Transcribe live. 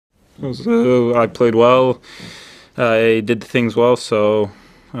I played well. I did things well, so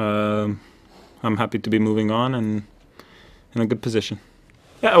I'm happy to be moving on and in a good position.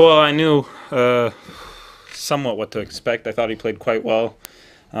 Yeah, well, I knew somewhat what to expect. I thought he played quite well.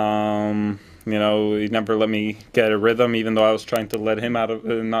 He never let me get a rhythm, even though I was trying to let him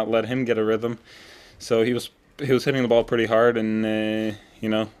not let him get a rhythm. So he was hitting the ball pretty hard, and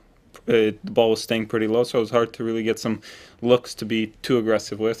the ball was staying pretty low, so it was hard to really get some looks to be too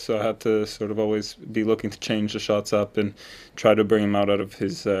aggressive with. So I had to sort of always be looking to change the shots up and try to bring him out of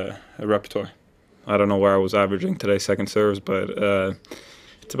his repertoire. I don't know where I was averaging today, second serves, but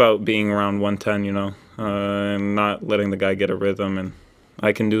it's about being around 110, and not letting the guy get a rhythm. And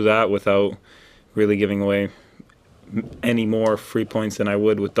I can do that without really giving away any more free points than I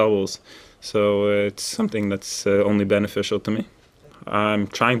would with doubles. So it's something that's only beneficial to me. I'm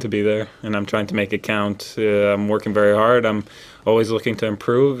trying to be there, and I'm trying to make it count. I'm working very hard. I'm always looking to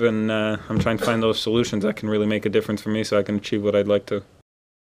improve, and I'm trying to find those solutions that can really make a difference for me so I can achieve what I'd like to.